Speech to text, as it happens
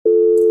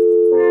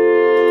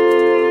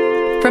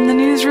From the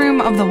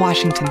newsroom of The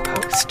Washington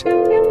Post.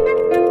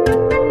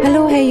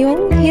 Hallo, Herr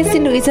Jung. Hier ist die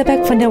Luisa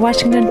Beck von der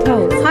Washington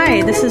Post.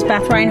 Hi, this is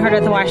Beth Reinhardt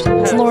at The Washington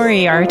Post. It's Lori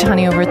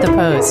Aratani over at The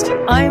Post.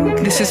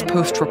 This is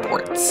Post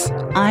Reports.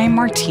 I'm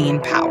Martine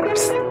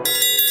Powers.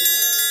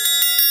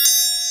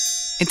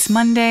 It's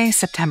Monday,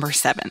 September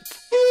 7th.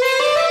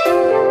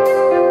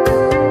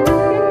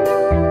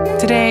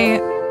 Today,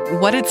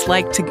 what it's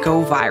like to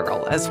go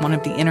viral as one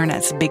of the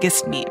internet's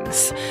biggest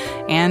memes,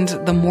 and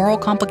the moral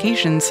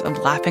complications of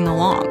laughing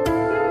along.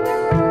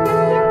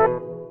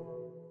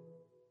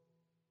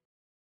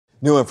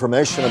 New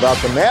information about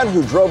the man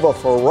who drove a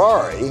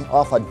Ferrari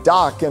off a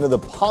dock into the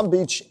Palm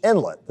Beach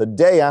Inlet the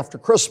day after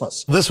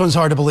Christmas. This one's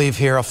hard to believe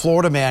here. A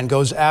Florida man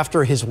goes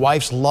after his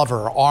wife's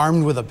lover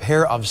armed with a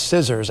pair of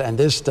scissors, and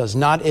this does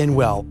not end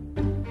well.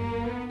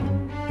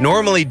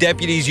 Normally,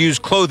 deputies use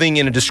clothing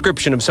in a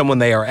description of someone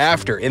they are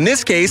after. In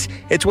this case,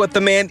 it's what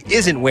the man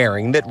isn't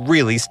wearing that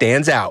really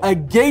stands out. A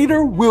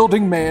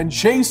gator-wielding man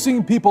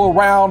chasing people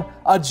around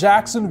a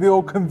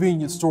Jacksonville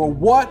convenience store.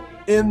 What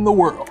in the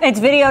world? It's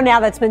video now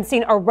that's been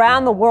seen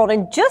around the world.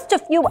 And just a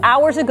few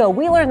hours ago,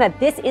 we learned that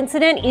this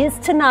incident is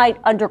tonight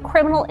under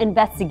criminal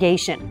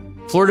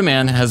investigation. Florida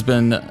man has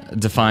been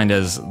defined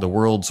as the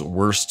world's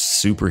worst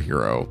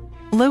superhero.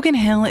 Logan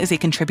Hill is a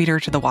contributor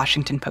to The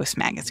Washington Post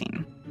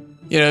magazine.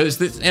 You know, it's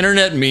this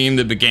internet meme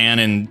that began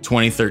in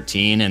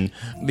 2013, and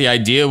the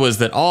idea was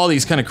that all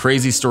these kind of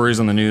crazy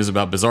stories on the news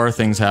about bizarre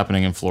things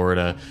happening in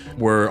Florida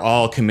were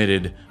all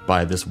committed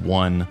by this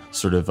one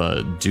sort of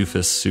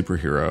doofus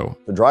superhero.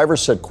 The driver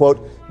said,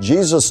 quote,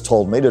 "Jesus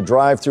told me to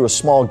drive through a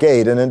small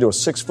gate and into a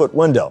 6-foot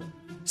window."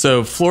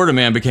 So Florida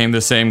man became the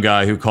same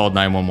guy who called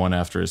 911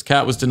 after his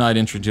cat was denied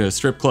entry to a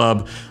strip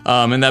club.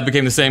 And that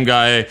became the same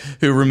guy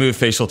who removed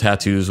facial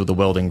tattoos with a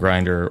welding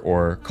grinder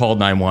or called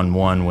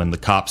 911 when the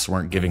cops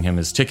weren't giving him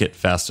his ticket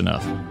fast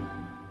enough.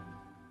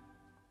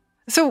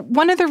 So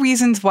one of the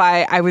reasons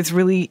why I was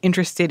really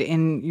interested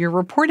in your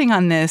reporting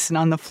on this and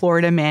on the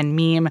Florida man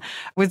meme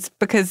was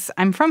because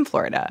I'm from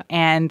Florida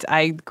and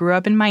I grew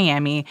up in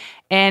Miami,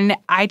 and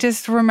I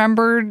just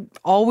remembered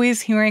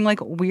always hearing like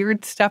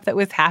weird stuff that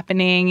was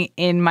happening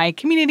in my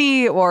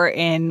community or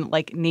in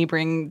like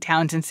neighboring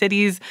towns and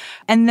cities.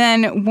 And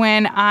then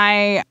when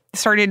I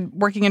started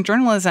working in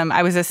journalism,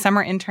 I was a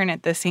summer intern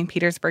at the St.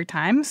 Petersburg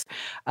Times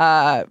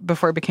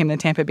before it became the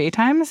Tampa Bay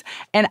Times.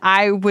 And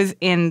I was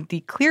in the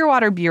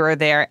Clearwater Bureau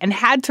there and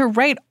had to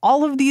write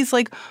all of these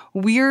like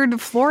weird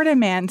Florida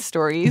man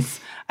stories.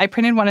 I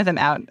printed one of them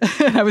out.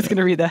 I was going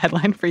to read the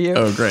headline for you.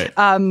 Oh, great.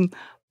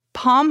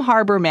 Palm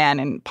Harbor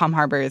man, and Palm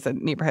Harbor is a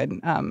neighborhood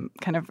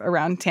kind of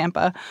around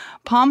Tampa.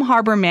 Palm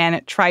Harbor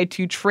man tried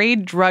to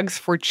trade drugs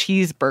for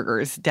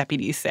cheeseburgers,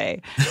 deputies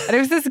say. And there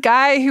was this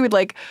guy who'd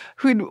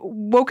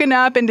woken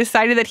up and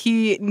decided that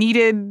he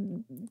needed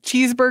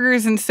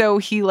cheeseburgers, and so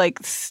he like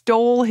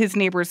stole his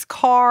neighbor's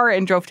car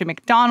and drove to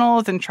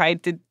McDonald's and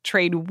tried to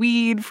trade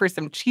weed for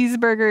some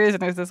cheeseburgers, and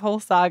there's this whole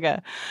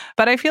saga.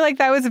 But I feel like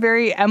that was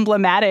very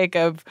emblematic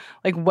of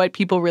like what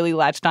people really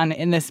latched on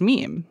in this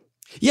meme.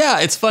 Yeah,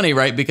 it's funny,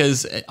 right?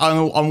 Because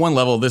on one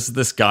level,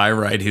 this guy,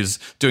 right, who's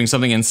doing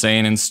something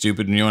insane and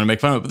stupid and you want to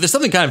make fun of it. But there's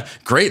something kind of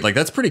great. Like,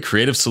 that's a pretty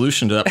creative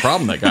solution to that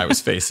problem that guy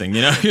was facing.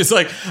 You know, he's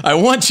like, I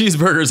want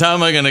cheeseburgers. How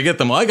am I going to get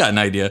them? Well, I got an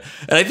idea.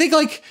 And I think,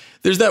 like,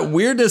 there's that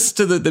weirdness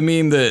to the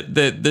meme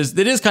that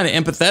is kind of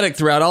empathetic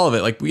throughout all of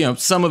it. Like, you know,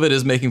 some of it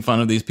is making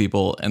fun of these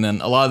people. And then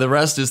a lot of the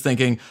rest is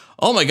thinking,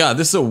 oh my God,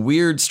 this is a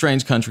weird,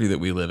 strange country that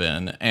we live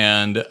in.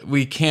 And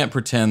we can't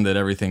pretend that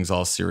everything's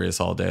all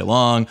serious all day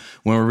long.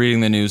 When we're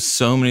reading the news,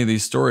 so many of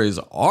these stories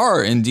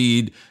are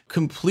indeed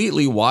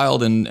completely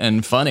wild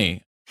and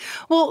funny.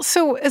 Well,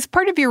 so as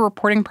part of your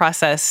reporting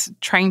process,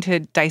 trying to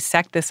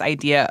dissect this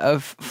idea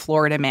of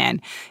Florida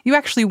man, you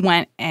actually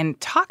went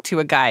and talked to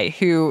a guy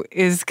who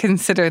is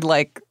considered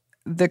like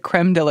the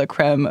creme de la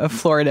creme of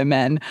Florida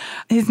men.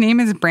 His name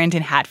is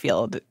Brandon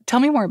Hatfield.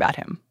 Tell me more about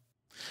him.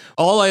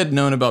 All I had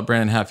known about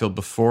Brandon Hatfield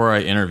before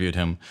I interviewed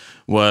him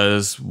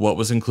was what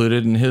was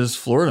included in his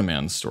Florida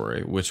man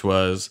story, which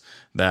was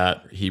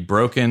that he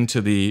broke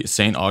into the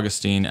St.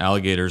 Augustine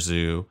Alligator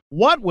Zoo.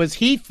 What was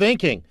he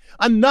thinking?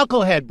 A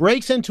knucklehead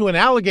breaks into an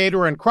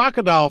alligator and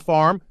crocodile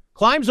farm,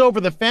 climbs over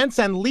the fence,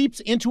 and leaps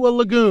into a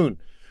lagoon.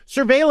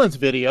 Surveillance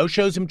video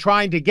shows him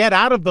trying to get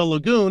out of the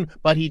lagoon,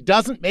 but he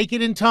doesn't make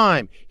it in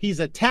time. He's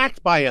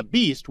attacked by a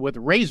beast with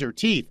razor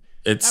teeth.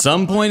 At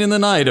some point in the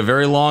night, a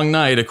very long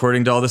night,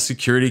 according to all the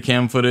security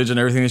cam footage and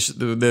everything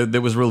that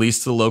was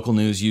released to the local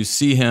news, you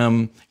see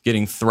him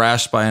getting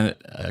thrashed by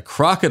a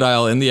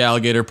crocodile in the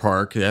alligator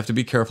park. You have to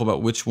be careful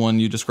about which one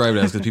you describe it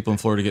as, because people in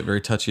Florida get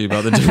very touchy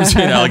about the difference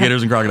between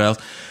alligators and crocodiles.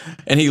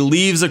 And he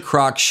leaves a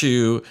croc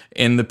shoe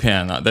in the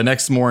pen. The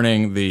next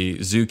morning, the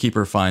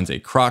zookeeper finds a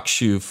croc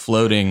shoe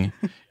floating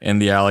in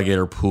the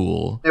alligator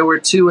pool. There were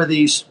two of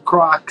these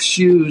croc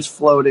shoes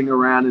floating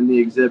around in the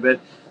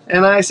exhibit.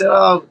 And I said,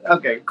 oh,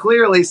 okay,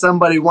 clearly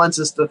somebody wants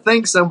us to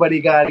think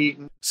somebody got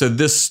eaten. So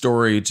this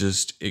story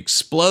just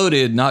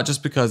exploded, not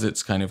just because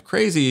it's kind of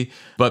crazy,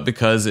 but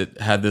because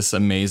it had this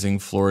amazing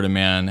Florida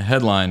Man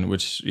headline,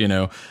 which, you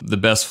know, the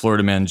best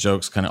Florida Man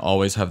jokes kind of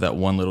always have that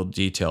one little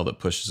detail that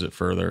pushes it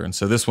further. And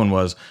so this one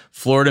was,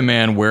 Florida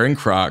man wearing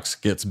Crocs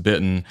gets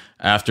bitten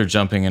after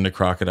jumping into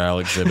crocodile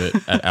exhibit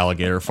at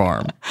alligator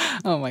farm.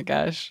 Oh my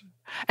gosh.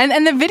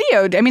 And the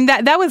video, I mean,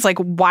 that was like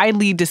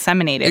widely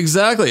disseminated.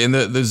 Exactly. And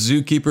the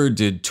zookeeper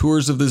did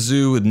tours of the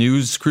zoo with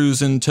news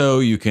crews in tow.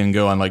 You can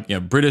go on like, you know,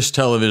 British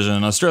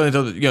television, Australian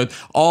television, you know,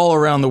 all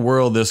around the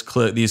world, these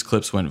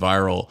clips went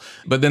viral.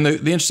 But then the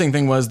interesting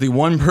thing was the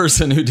one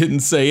person who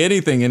didn't say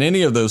anything in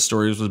any of those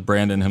stories was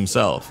Brandon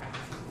himself.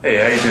 Hey,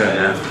 how you doing,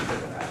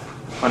 man?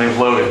 My name's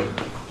Logan.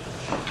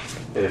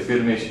 Hey, it's good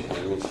to meet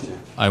you.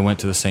 I went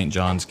to the St.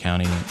 Johns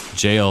County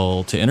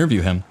Jail to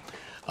interview him.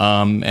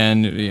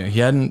 And he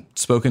hadn't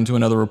spoken to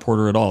another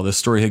reporter at all. This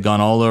story had gone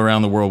all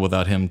around the world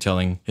without him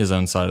telling his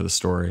own side of the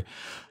story.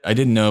 I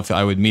didn't know if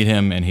I would meet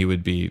him and he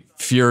would be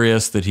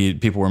furious that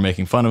people were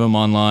making fun of him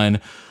online,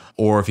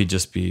 or if he'd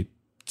just be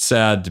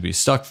sad to be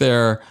stuck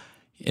there.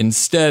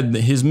 Instead,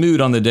 his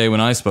mood on the day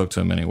when I spoke to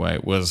him anyway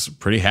was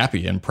pretty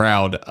happy and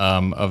proud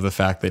of the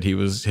fact that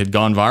had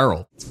gone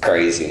viral. It's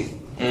crazy.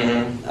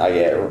 Mm-hmm.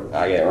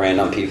 I get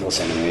random people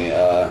sending me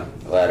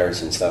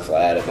letters and stuff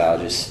like that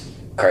about just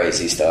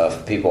crazy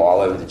stuff. People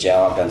all over the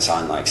jail. I've been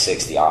signed like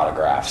 60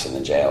 autographs in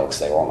the jail because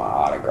they want my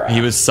autograph.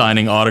 He was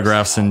signing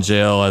autographs in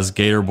jail as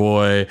Gator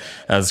Boy,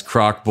 as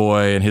Croc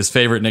Boy, and his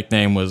favorite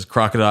nickname was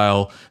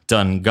Crocodile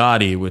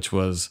Dungotti, which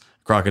was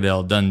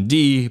Crocodile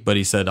Dundee, but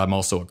he said, I'm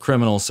also a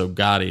criminal, so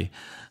Gotti.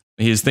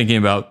 He was thinking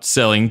about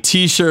selling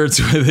T-shirts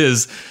with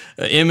his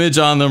image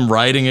on them,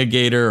 riding a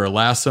gator or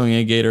lassoing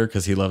a gator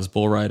because he loves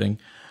bull riding.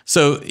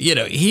 So, you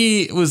know,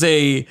 he was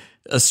a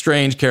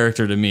strange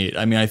character to meet.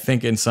 I mean, I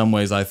think in some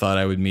ways I thought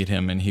I would meet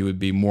him and he would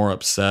be more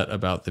upset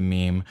about the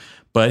meme.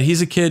 But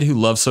he's a kid who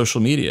loves social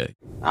media.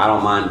 I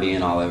don't mind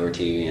being all over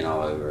TV and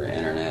all over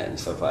internet and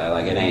stuff like that.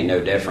 Like, it ain't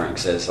no different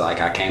because it's like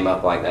I came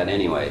up like that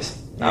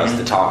anyways. I was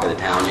the talk of the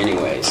town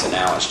anyways, so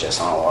now it's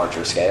just on a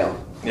larger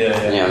scale.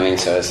 Yeah. You know what I mean?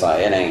 So it's like,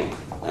 it ain't,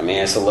 I mean,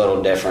 it's a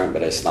little different,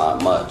 but it's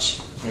not much.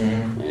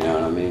 Mm-hmm. You know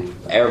what I mean?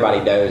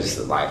 Everybody knows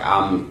that, like,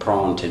 I'm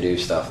prone to do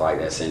stuff like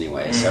this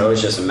anyway. Mm-hmm. So it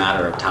was just a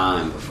matter of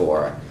time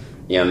before,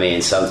 you know what I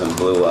mean, something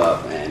blew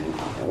up and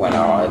went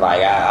on.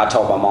 Like, I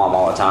told my mom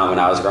all the time when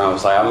I was growing up, I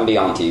was like, I'm going to be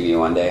on TV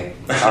one day.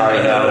 I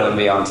already know I'm going to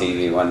be on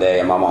TV one day.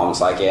 And my mom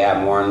was like,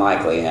 yeah, more than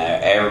likely.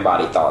 And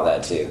everybody thought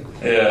that too.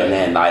 Yeah. And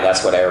then, like,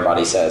 that's what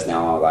everybody says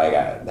now. Like,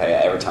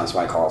 every time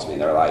somebody calls me,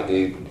 they're like,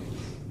 dude,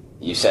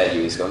 you said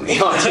you was going to be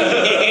on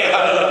TV.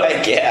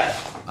 Like, yeah.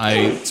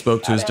 I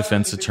spoke to his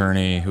defense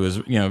attorney, who was,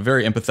 you know,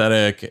 very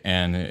empathetic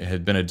and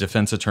had been a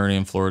defense attorney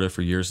in Florida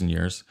for years and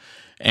years.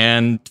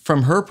 And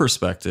from her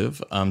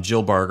perspective,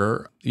 Jill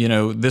Barger, you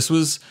know, this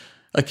was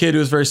a kid who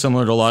was very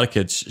similar to a lot of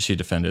kids she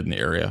defended in the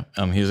area.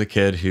 He was a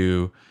kid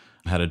who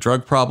had a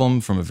drug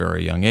problem from a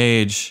very young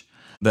age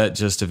that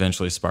just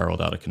eventually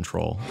spiraled out of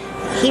control.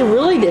 He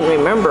really didn't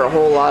remember a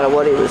whole lot of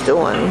what he was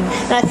doing.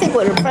 And I think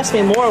what impressed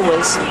me more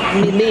was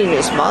me meeting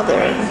his mother,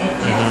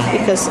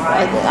 because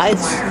I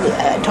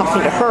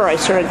talking to her, I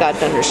sort of got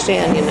to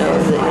understand, you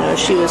know, that, you know,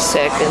 she was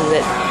sick and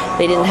that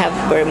they didn't have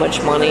very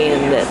much money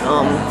and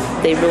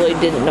that they really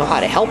didn't know how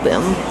to help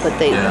him, but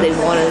they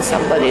wanted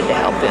somebody to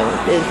help him.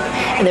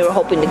 And they were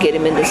hoping to get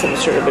him into some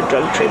sort of a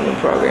drug treatment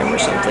program or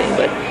something,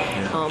 but...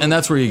 And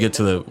that's where you get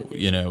to the,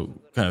 you know,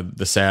 kind of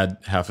the sad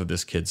half of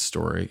this kid's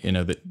story, you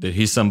know, that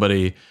he's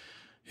somebody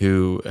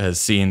who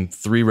has seen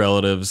 3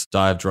 relatives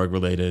die of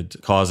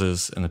drug-related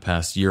causes in the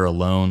past year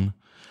alone.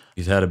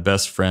 He's had a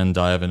best friend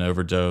die of an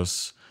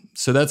overdose.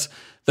 So that's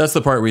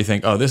the part where you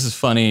think, oh, this is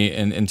funny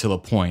until a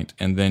point.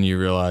 And then you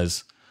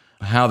realize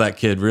how that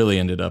kid really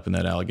ended up in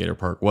that alligator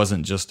park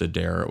wasn't just a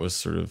dare. It was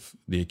sort of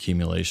the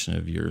accumulation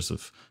of years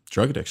of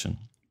drug addiction.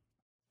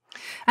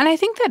 And I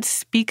think that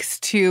speaks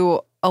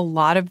to a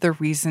lot of the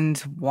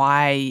reasons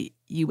why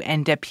you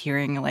end up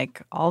hearing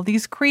like all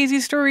these crazy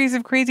stories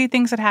of crazy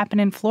things that happen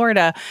in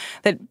Florida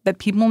that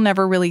people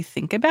never really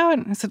think about.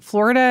 Is that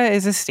Florida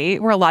is a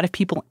state where a lot of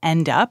people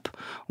end up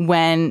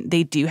when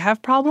they do have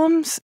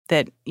problems.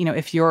 That, you know,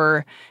 if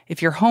you're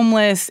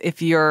homeless,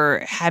 if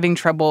you're having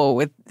trouble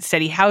with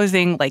steady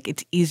housing, like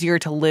it's easier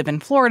to live in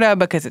Florida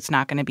because it's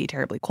not going to be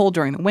terribly cold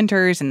during the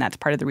winters, and that's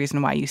part of the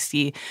reason why you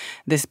see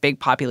this big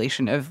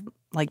population of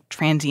like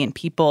transient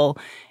people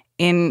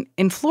in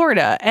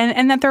Florida,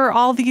 and that there are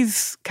all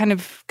these kind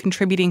of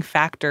contributing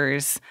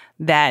factors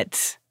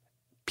that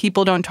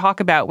people don't talk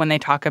about when they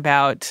talk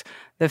about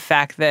the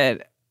fact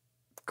that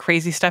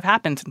crazy stuff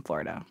happens in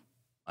Florida.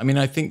 I mean,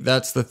 I think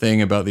that's the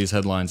thing about these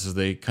headlines is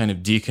they kind of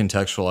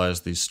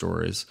decontextualize these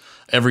stories.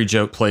 Every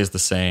joke plays the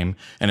same,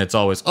 and it's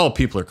always, oh,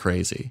 people are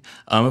crazy.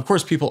 Of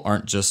course, people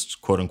aren't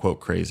just quote unquote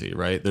crazy,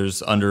 right?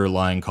 There's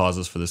underlying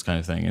causes for this kind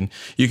of thing, and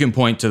you can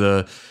point to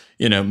the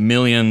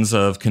millions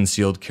of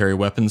concealed carry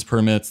weapons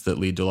permits that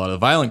lead to a lot of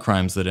violent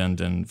crimes that end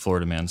in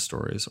Florida man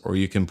stories. Or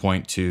you can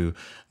point to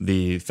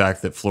the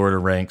fact that Florida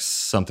ranks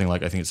something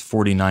like, I think it's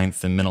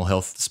 49th in mental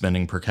health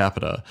spending per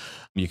capita.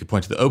 You could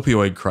point to the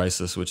opioid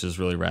crisis, which has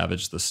really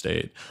ravaged the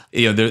state.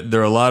 There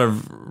are a lot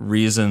of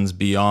reasons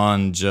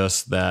beyond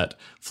just that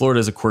Florida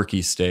is a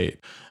quirky state.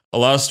 A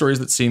lot of stories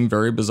that seem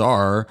very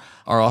bizarre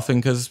are often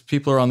because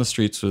people are on the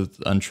streets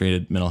with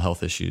untreated mental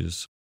health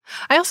issues.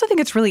 I also think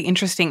it's really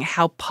interesting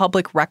how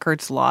public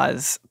records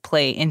laws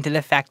play into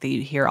the fact that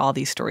you hear all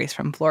these stories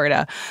from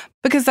Florida,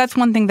 because that's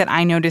one thing that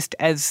I noticed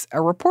as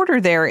a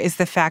reporter there is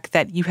the fact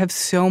that you have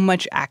so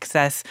much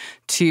access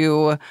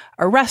to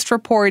arrest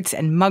reports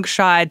and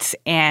mugshots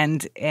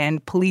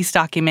and police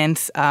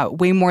documents,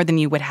 way more than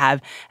you would have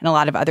in a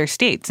lot of other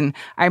states. And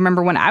I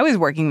remember when I was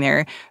working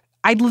there,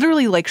 I'd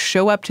literally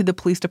show up to the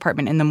police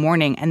department in the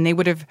morning and they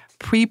would have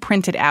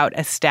pre-printed out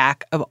a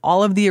stack of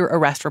all of the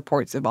arrest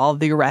reports of all of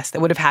the arrests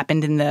that would have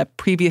happened in the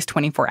previous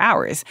 24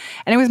 hours.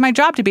 And it was my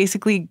job to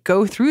basically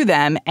go through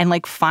them and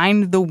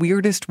find the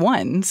weirdest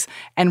ones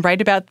and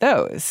write about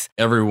those.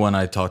 Everyone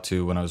I talked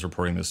to when I was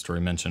reporting this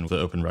story mentioned the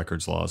open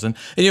records laws. And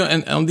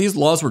these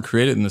laws were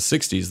created in the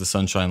 60s, the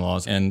Sunshine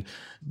Laws, and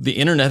the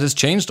internet has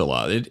changed a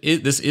lot.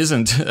 This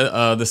isn't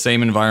the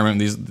same environment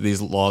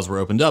these laws were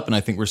opened up, and I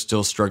think we're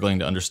still struggling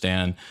to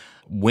understand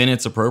when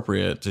it's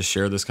appropriate to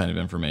share this kind of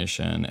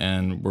information,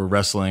 and we're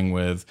wrestling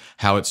with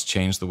how it's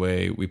changed the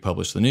way we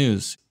publish the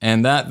news.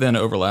 And that then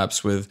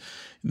overlaps with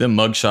the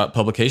mugshot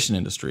publication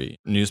industry.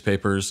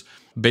 Newspapers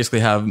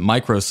basically have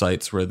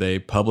microsites where they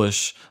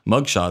publish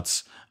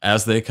mugshots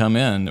as they come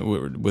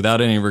in without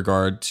any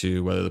regard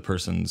to whether the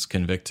person's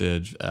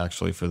convicted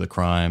actually for the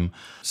crime.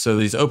 So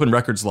these open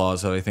records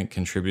laws have, I think,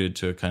 contributed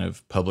to a kind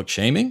of public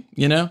shaming,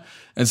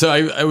 And so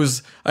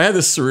I had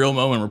this surreal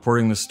moment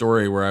reporting this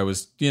story where I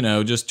was,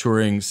 just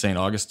touring St.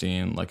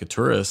 Augustine like a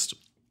tourist.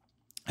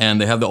 And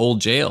they have the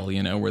old jail,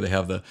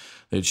 where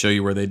they'd show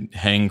you where they'd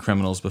hang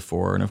criminals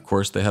before. And of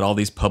course they had all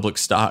these public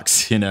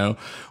stocks,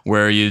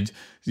 where you'd,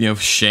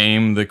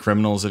 shame the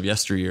criminals of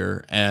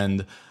yesteryear.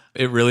 And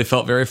it really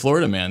felt very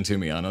Florida man to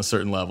me on a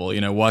certain level,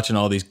 watching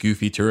all these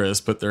goofy tourists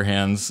put their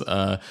hands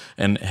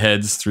and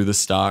heads through the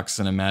stocks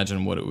and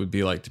imagine what it would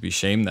be like to be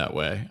shamed that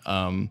way.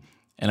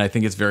 And I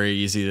think it's very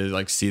easy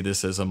to see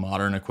this as a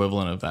modern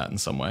equivalent of that in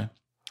some way.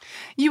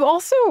 You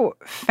also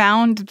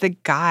found the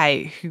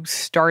guy who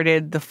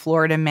started the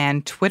Florida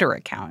Man Twitter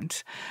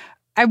account.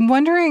 I'm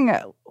wondering,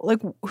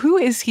 who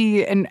is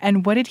he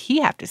and what did he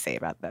have to say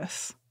about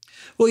this?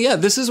 Well, yeah,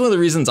 this is one of the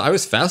reasons I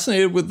was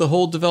fascinated with the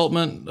whole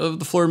development of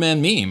the Florida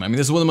Man meme. I mean,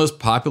 this is one of the most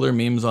popular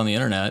memes on the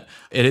internet.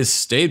 It has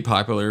stayed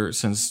popular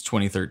since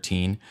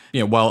 2013,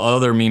 while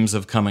other memes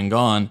have come and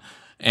gone.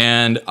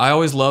 And I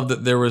always loved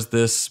that there was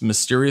this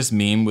mysterious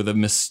meme with a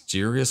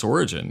mysterious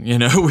origin.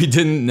 We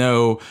didn't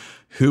know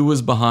who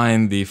was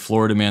behind the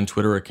Florida Man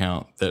Twitter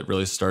account that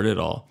really started it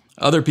all.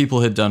 Other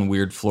people had done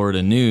weird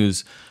Florida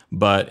news,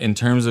 but in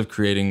terms of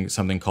creating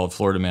something called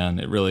Florida Man,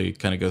 it really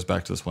kind of goes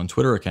back to this one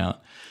Twitter account.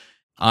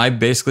 I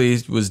basically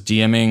was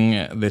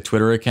DMing the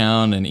Twitter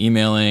account and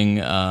emailing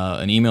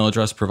an email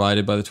address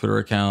provided by the Twitter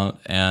account,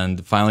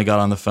 and finally got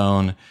on the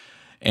phone,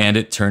 and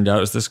it turned out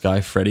it was this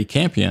guy, Freddie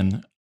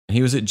Campion.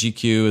 He was at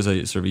GQ as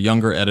a sort of a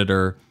younger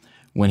editor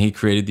when he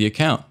created the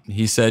account.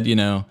 He said,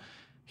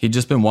 he'd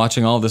just been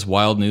watching all this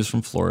wild news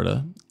from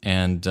Florida,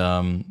 and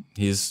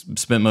he's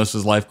spent most of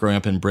his life growing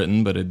up in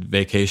Britain, but had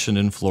vacationed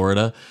in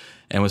Florida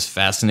and was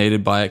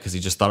fascinated by it because he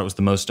just thought it was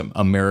the most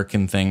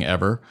American thing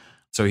ever.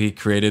 So he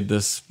created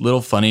this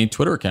little funny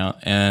Twitter account,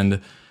 and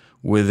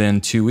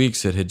within 2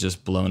 weeks, it had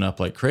just blown up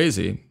like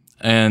crazy.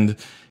 And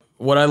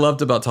what I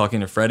loved about talking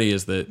to Freddie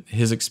is that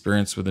his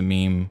experience with the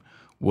meme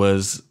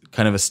was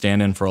kind of a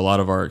stand-in for a lot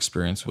of our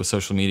experience with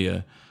social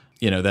media.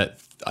 That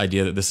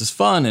idea that this is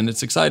fun and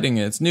it's exciting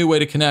and it's a new way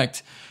to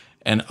connect.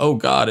 And oh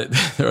God,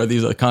 there are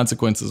these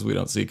consequences we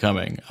don't see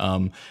coming.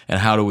 And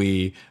how do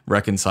we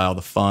reconcile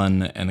the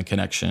fun and the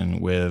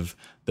connection with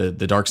the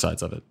dark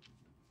sides of it?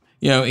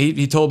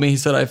 He told me, he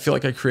said, I feel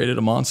like I created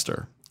a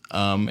monster,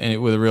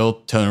 and with a real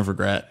tone of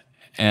regret.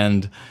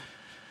 And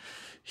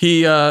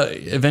he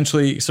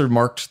eventually sort of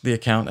marked the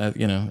account,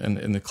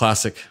 in the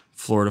classic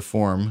Florida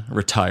form,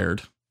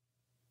 retired.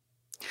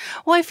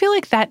 Well, I feel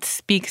like that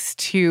speaks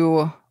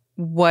to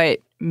what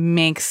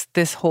makes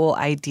this whole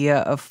idea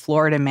of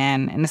Florida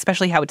Man, and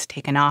especially how it's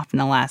taken off in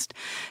the last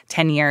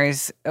 10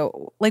 years,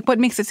 what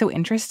makes it so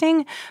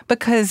interesting,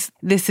 because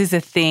this is a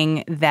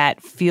thing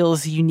that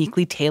feels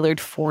uniquely tailored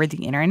for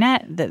the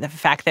internet. The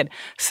fact that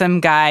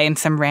some guy in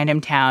some random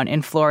town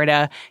in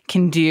Florida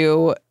can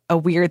do a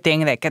weird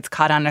thing that gets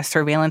caught on a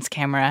surveillance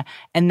camera,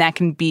 and that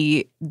can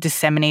be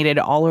disseminated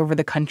all over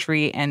the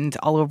country and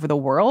all over the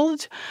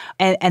world.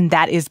 And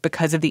that is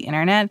because of the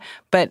internet.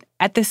 But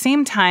at the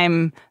same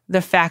time,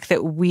 the fact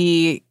that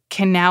we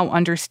can now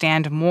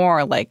understand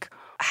more,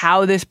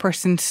 how this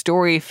person's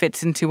story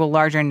fits into a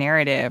larger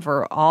narrative,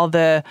 or all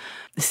the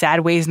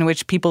sad ways in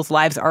which people's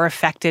lives are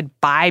affected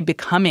by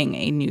becoming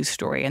a news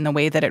story, and the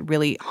way that it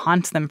really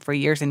haunts them for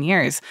years and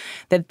years,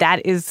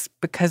 that is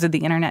because of the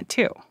internet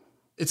too.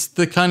 It's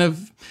the kind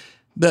of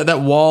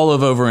that wall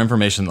of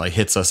over-information that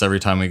hits us every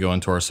time we go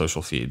into our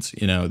social feeds.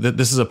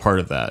 This is a part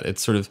of that.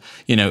 It's sort of,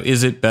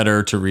 is it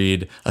better to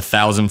read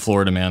 1,000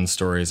 Florida Man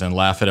stories and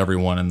laugh at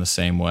everyone in the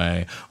same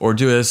way? Or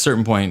do at a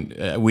certain point,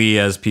 we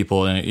as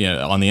people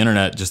on the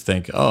internet just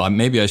think, oh,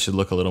 maybe I should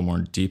look a little more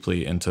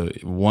deeply into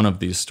one of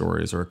these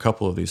stories or a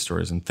couple of these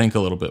stories and think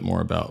a little bit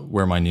more about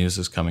where my news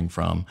is coming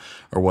from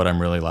or what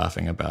I'm really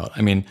laughing about.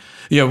 I mean,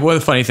 one of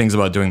the funny things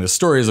about doing this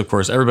story is, of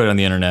course, everybody on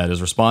the internet is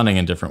responding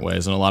in different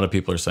ways. And a lot of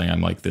people are saying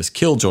I'm like this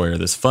killjoy or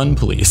this fun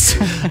police.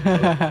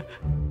 I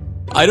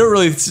don't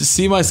really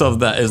see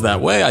myself as that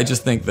way. I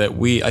just think that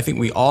I think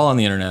we all on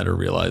the internet are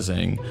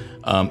realizing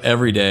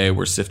every day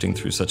we're sifting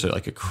through such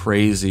a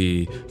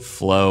crazy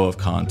flow of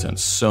content,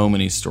 so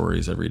many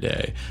stories every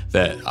day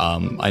that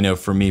I know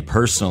for me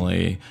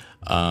personally,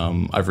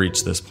 I've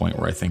reached this point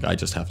where I think I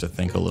just have to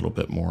think a little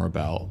bit more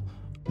about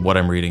what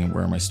I'm reading and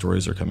where my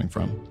stories are coming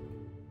from.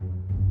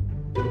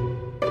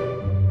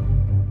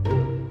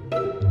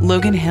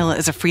 Logan Hill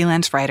is a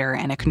freelance writer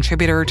and a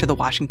contributor to the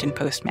Washington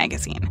Post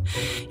magazine.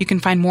 You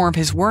can find more of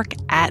his work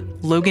at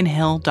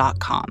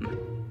loganhill.com.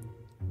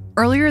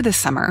 Earlier this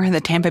summer, the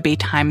Tampa Bay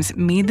Times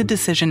made the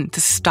decision to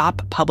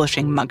stop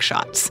publishing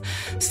mugshots,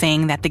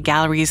 saying that the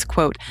galleries,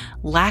 quote,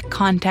 lack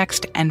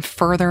context and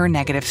further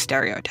negative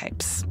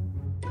stereotypes.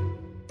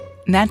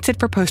 And that's it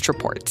for Post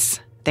Reports.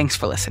 Thanks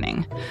for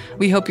listening.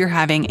 We hope you're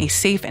having a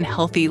safe and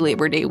healthy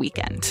Labor Day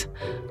weekend.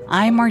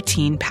 I'm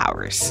Martine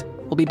Powers.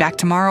 We'll be back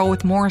tomorrow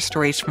with more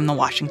stories from the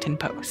Washington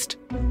Post.